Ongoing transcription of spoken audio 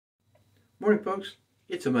Morning, folks.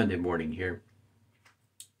 It's a Monday morning here,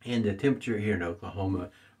 and the temperature here in Oklahoma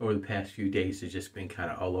over the past few days has just been kind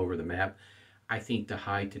of all over the map. I think the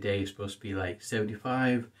high today is supposed to be like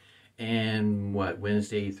 75, and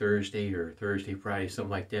Wednesday, Thursday, or Thursday, Friday, something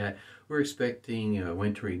like that, we're expecting a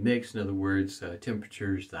wintry mix. In other words,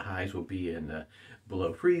 temperatures, the highs will be in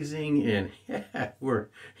below freezing, and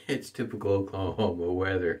it's typical Oklahoma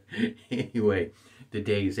weather. Anyway, the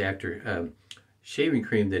days after shaving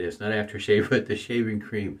cream, that is, not aftershave, but the shaving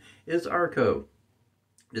cream is Arko.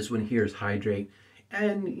 This one here is Hydrate,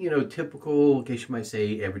 and typical, I guess you might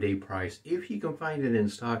say, everyday price, if you can find it in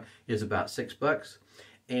stock, is about $6.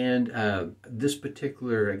 And this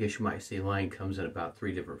particular, I guess you might say, line comes in about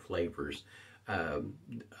 3 different flavors.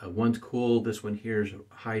 One's cool, this one here is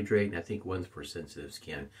Hydrate, and I think one's for sensitive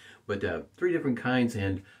skin. But 3 different kinds,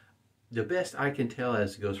 and the best I can tell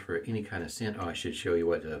as it goes for any kind of scent. Oh, I should show you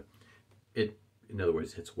what in other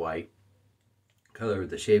words, it's white color of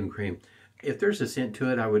the shaving cream. If there's a scent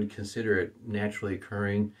to it, I would consider it naturally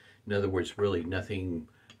occurring. In other words, really nothing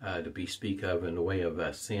to be speak of in the way of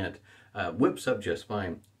a scent. Whips up just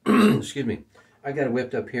fine. Excuse me. I got it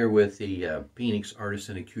whipped up here with the Phoenix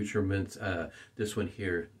Artisan Accoutrements. This one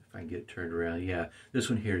here, if I can get it turned around, yeah. This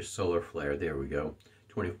one here is Solar Flare. There we go.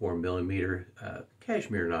 24 millimeter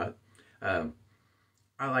cashmere knot.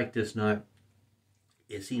 I like this knot.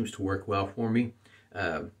 It seems to work well for me.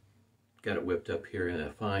 Got it whipped up here in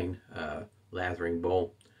a fine lathering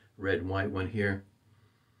bowl, red and white one here.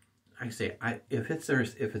 I say, if it's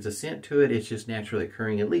a scent to it, it's just naturally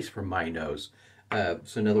occurring, at least for my nose. So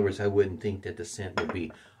in other words, I wouldn't think that the scent would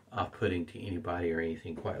be off-putting to anybody or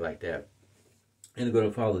anything quite like that. And I'm going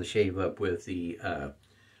to follow the shave up with the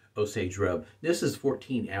Osage Rub. This is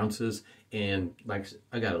 14 ounces, and like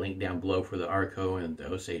I got a link down below for the Arko and the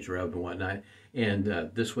Osage Rub and whatnot. And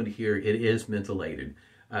this one here, it is mentholated.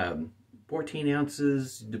 14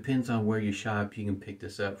 ounces, depends on where you shop. You can pick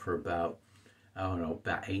this up for about, I don't know,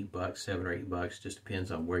 about $8, $7 or $8. Just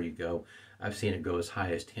depends on where you go. I've seen it go as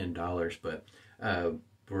high as $10, but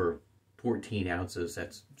for 14 ounces,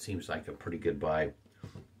 that seems like a pretty good buy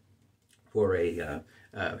for a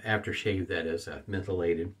aftershave that is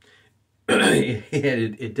mentholated.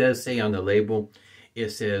 It does say on the label,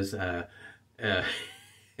 it says,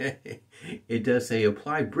 it does say,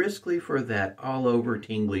 apply briskly for that all-over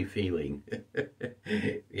tingly feeling.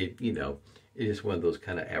 It's just one of those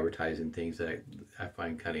kind of advertising things that I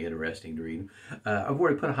find kind of interesting to read. I've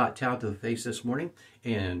already put a hot towel to the face this morning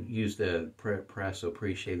and used the Proraso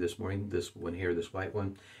pre-shave this morning, this one here, this white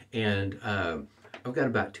one. And I've got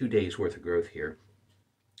about 2 days worth of growth here.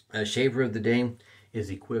 Shaver of the day is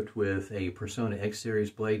equipped with a Personna X Series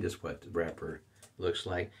blade. This is what the wrapper looks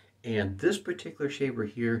like. And this particular shaver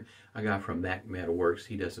here, I got from Metalworks.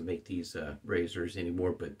 He doesn't make these razors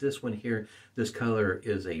anymore, but this one here, this color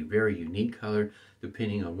is a very unique color.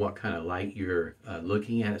 Depending on what kind of light you're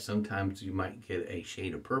looking at it, sometimes you might get a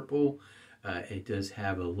shade of purple. It does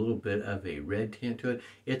have a little bit of a red tint to it.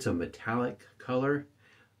 It's a metallic color.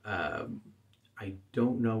 I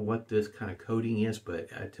don't know what this kind of coating is, but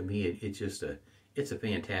to me, it's a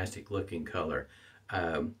fantastic looking color.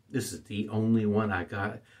 This is the only one I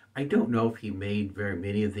got. I don't know if he made very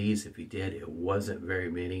many of these. If he did, it wasn't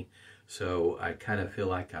very many. So I kind of feel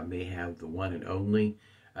like I may have the one and only.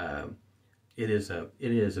 It is a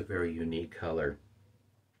very unique color,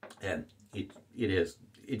 and it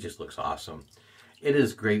just looks awesome. It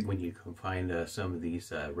is great when you can find some of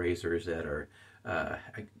these razors that are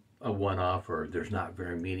a one-off, or there's not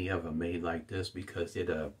very many of them made like this, because it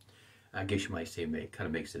I guess you might say kind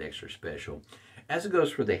of makes it extra special. As it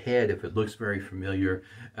goes for the head, if it looks very familiar,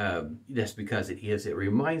 that's because it is. It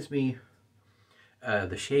reminds me,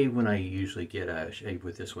 the shave, when I usually get a shave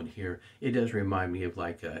with this one here, it does remind me of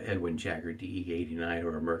like a Edwin Jagger DE89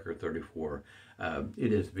 or a Merkur 34.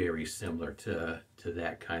 It is very similar to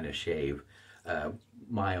that kind of shave.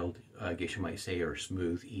 Mild, I guess you might say, or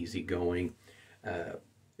smooth, easy going.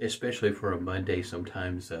 Especially for a Monday,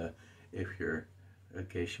 sometimes if you're, I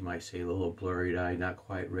guess you might say, a little blurry-eyed, not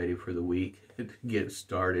quite ready for the week to get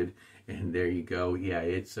started, and there you go. Yeah,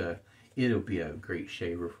 it'll be a great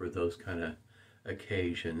shaver for those kind of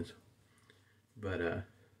occasions. But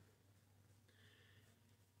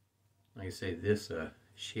like I say, this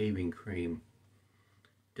shaving cream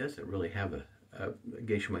doesn't really have I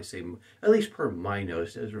guess you might say, at least per my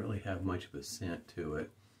nose, doesn't really have much of a scent to it.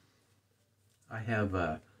 I have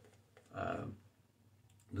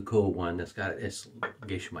the cool one that's got, it's, I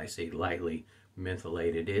guess you might say, lightly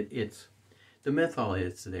mentholated. It's the menthol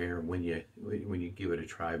is there when you give it a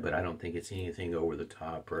try, but I don't think it's anything over the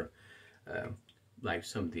top or like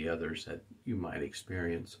some of the others that you might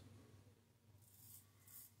experience.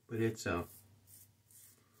 But it's I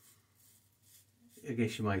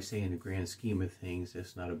guess you might say in the grand scheme of things,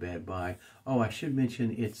 it's not a bad buy. Oh, I should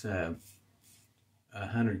mention it's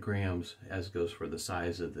 100 grams as goes for the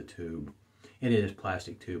size of the tube. And it is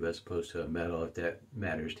plastic tube as opposed to a metal, if that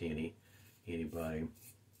matters to anybody.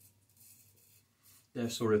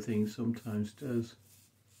 That sort of thing sometimes does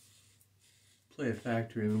play a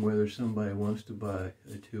factor in whether somebody wants to buy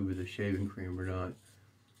a tube of the shaving cream or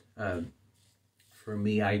not. For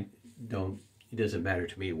me, it doesn't matter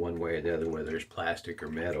to me one way or the other whether it's plastic or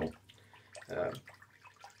metal.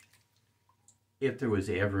 If there was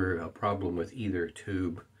ever a problem with either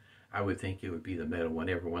tube, I would think it would be the metal one.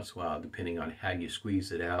 Every once in a while, depending on how you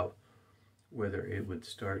squeeze it out, whether it would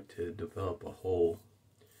start to develop a hole.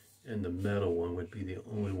 And the metal one would be the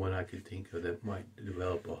only one I could think of that might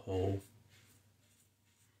develop a hole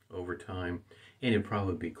over time. And it'd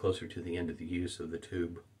probably be closer to the end of the use of the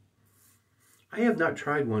tube. I have not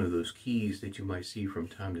tried one of those keys that you might see from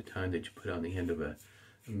time to time that you put on the end of a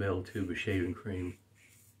metal tube of shaving cream.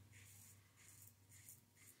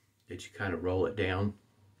 That you kind of roll it down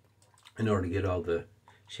in order to get all the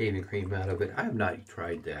shaving cream out of it. I have not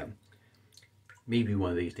tried that. Maybe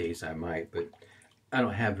one of these days I might, but I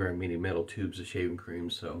don't have very many metal tubes of shaving cream,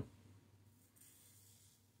 so.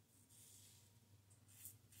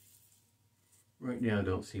 Right now I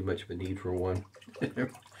don't see much of a need for one.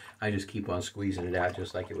 I just keep on squeezing it out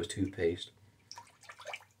just like it was toothpaste.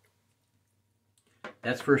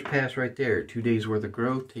 That's first pass right there. 2 days worth of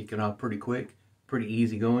growth, taken off pretty quick, pretty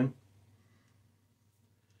easy going.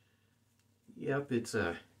 Yep, it's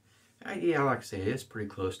yeah, like I say, it's pretty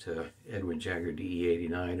close to Edwin Jagger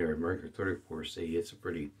DE89 or Mercury 34C. It's a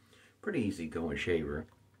pretty easy going shaver.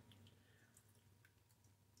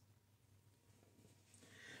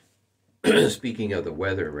 Speaking of the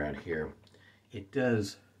weather around here, it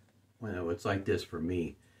does, well, it's like this for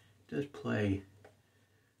me, it does play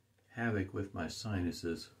havoc with my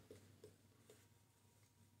sinuses.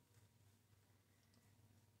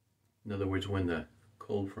 In other words, when the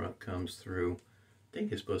cold front comes through, I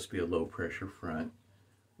think it's supposed to be a low pressure front.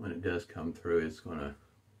 When it does come through, it's gonna,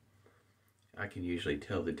 I can usually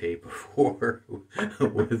tell the day before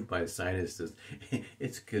with my sinuses.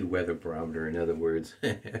 It's a good weather barometer, in other words.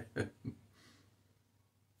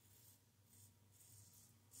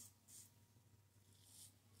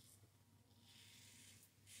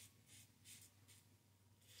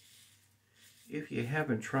 If you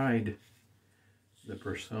haven't tried the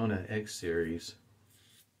Personna X series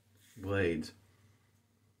blades,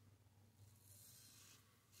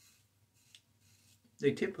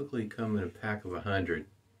 they typically come in a pack of 100.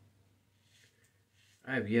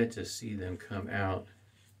 I have yet to see them come out,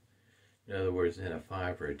 in other words, in a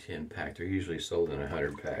 5 or a 10 pack. They're usually sold in a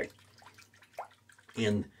 100 pack.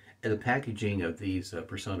 And the packaging of these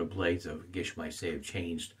Personna blades, I guess you might say, have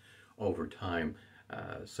changed over time.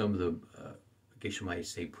 Some of the I guess you might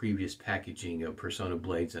say previous packaging of Personna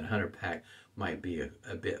blades in a 100 pack might be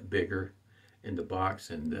a bit bigger in the box,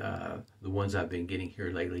 and the ones I've been getting here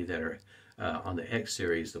lately that are on the X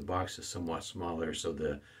series, the box is somewhat smaller, so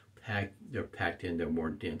they're packed in there more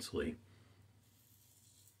densely,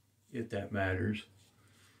 if that matters.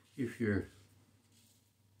 If you're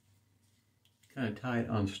kind of tight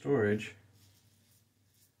on storage,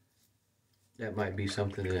 that might be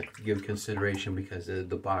something to give consideration, because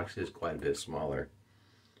the box is quite a bit smaller.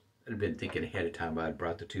 I'd been thinking ahead of time. I'd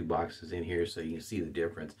brought the 2 boxes in here so you can see the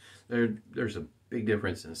difference. There's a big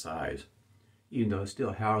difference in size. Even though it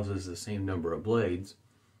still houses the same number of blades,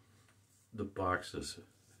 the box is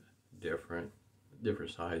different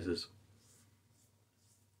sizes.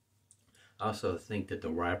 I also think that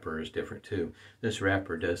the wrapper is different too. This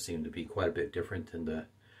wrapper does seem to be quite a bit different than the,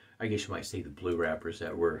 I guess you might say, the blue wrappers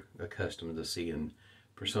that we're accustomed to seeing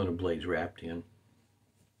Personna blades wrapped in.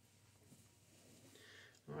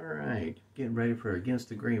 Alright, getting ready for Against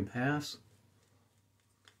the Grain pass.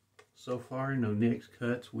 So far, no nicks,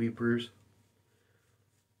 cuts, weepers.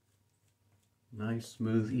 Nice,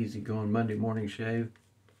 smooth, easy going Monday morning shave.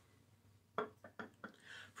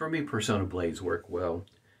 For me, Personna blades work well.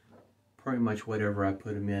 Pretty much whatever I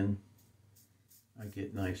put them in, I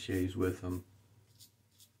get nice shaves with them.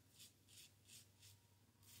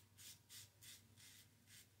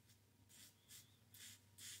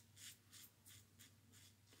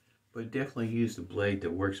 But definitely use the blade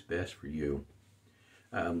that works best for you.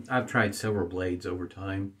 I've tried several blades over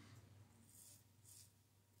time,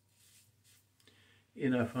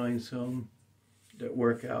 and I find some that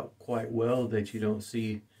work out quite well that you don't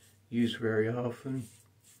see used very often.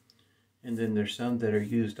 And then there's some that are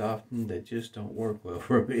used often that just don't work well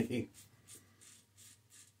for me.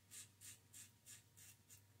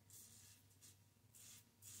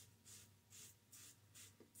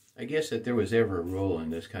 I guess that there was ever a rule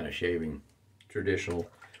in this kind of shaving, traditional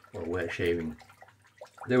or wet shaving,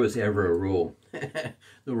 there was ever a rule. The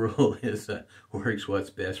rule is works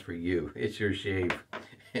what's best for you. It's your shave.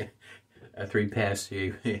 A 3-pass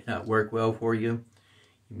shave may not work well for you.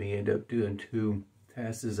 You may end up doing 2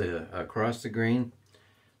 passes across the grain.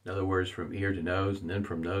 In other words, from ear to nose and then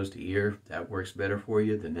from nose to ear. If that works better for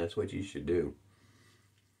you, then that's what you should do.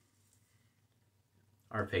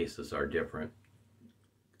 Our faces are different.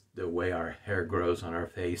 The way our hair grows on our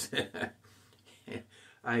face.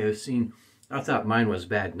 I thought mine was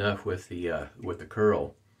bad enough with the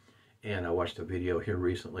curl, and I watched a video here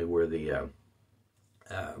recently where the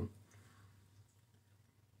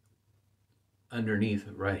underneath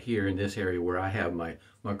right here in this area where I have my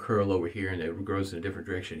curl over here, and it grows in a different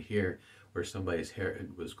direction here, where somebody's hair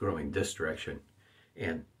was growing this direction,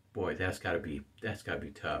 and boy, that's got to be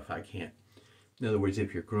tough. I can't. In other words,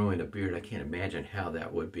 if you're growing a beard, I can't imagine how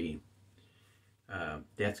that would be.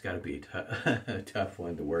 That's got to be a tough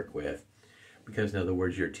one to work with, because in other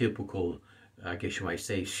words, your typical, I guess you might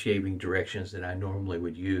say, shaving directions that I normally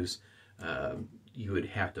would use, you would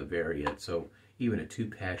have to vary it. So even a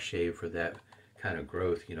 2-pass shave for that kind of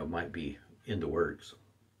growth, you know, might be in the works,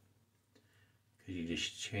 because you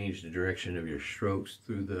just change the direction of your strokes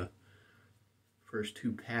through the first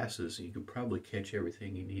 2 passes, and you could probably catch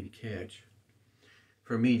everything you need to catch.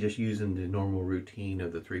 For me, just using the normal routine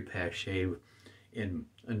of the 3-pass shave, and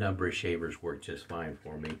a number of shavers work just fine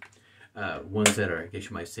for me. Ones that are, I guess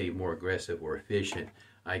you might say, more aggressive or efficient,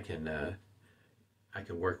 I can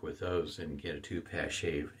work with those and get a 2-pass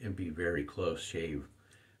shave and be very close shave,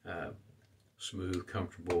 smooth,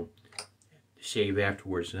 comfortable. Shave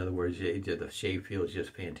afterwards, in other words, the shave feels just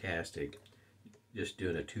fantastic. Just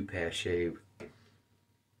doing a 2-pass shave.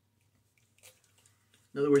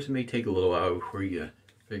 In other words, it may take a little while before you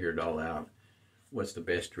figure it all out. What's the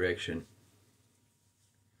best direction?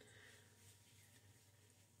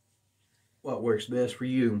 What works best for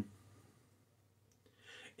you?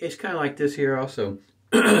 It's kind of like this here also.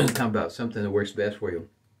 Talking about something that works best for you.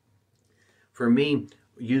 For me,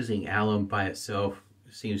 using alum by itself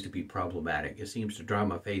seems to be problematic. It seems to dry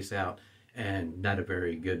my face out and not a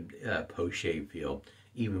very good post-shave feel,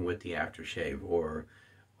 even with the aftershave or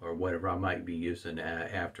whatever I might be using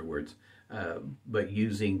afterwards. But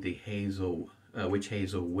using the hazel, witch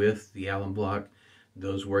hazel with the alum block,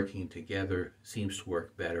 those working together seems to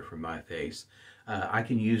work better for my face. I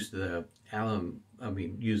can use the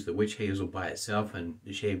use the witch hazel by itself and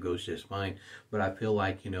the shave goes just fine, but I feel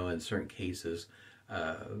like, you know, in certain cases,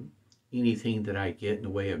 anything that I get in the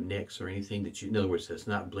way of nicks or anything that in other words, that's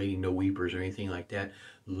not bleeding, no weepers or anything like that,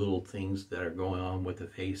 little things that are going on with the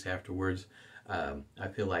face afterwards, I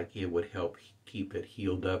feel like it would help keep it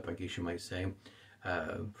healed up, I guess you might say.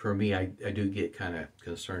 For me, I do get kind of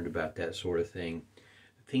concerned about that sort of thing.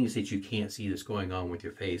 Things that you can't see that's going on with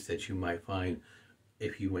your face that you might find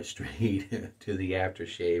if you went straight to the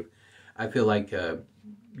aftershave. I feel like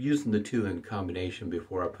using the 2 in combination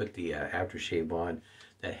before I put the aftershave on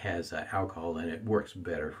that has alcohol in it works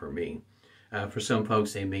better for me. For some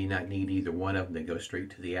folks, they may not need either one of them. They go straight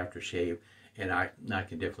to the aftershave, and I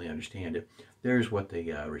can definitely understand it. There's what the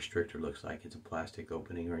restrictor looks like. It's a plastic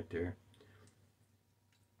opening right there.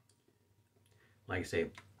 Like I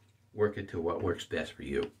say, work it to what works best for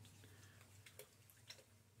you.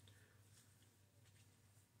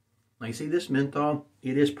 Like I say, this menthol,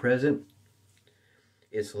 it is present.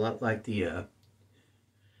 It's a lot like the, I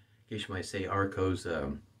guess you might say, Arko's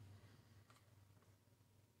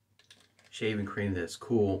shaving cream that's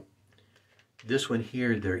cool. This one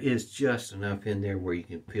here, there is just enough in there where you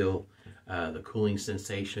can feel the cooling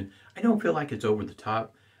sensation. I don't feel like it's over the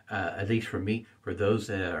top. At least for me. For those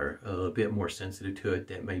that are a little bit more sensitive to it,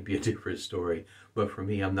 that may be a different story. But for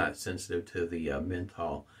me, I'm not sensitive to the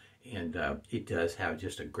menthol. And it does have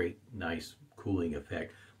just a great, nice cooling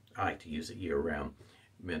effect. I like to use it year-round,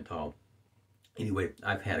 menthol. Anyway,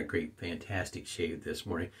 I've had a great, fantastic shave this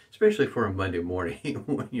morning, especially for a Monday morning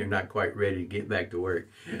when you're not quite ready to get back to work.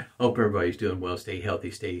 Hope everybody's doing well. Stay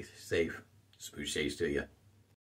healthy, stay safe. Smooth shaves to you.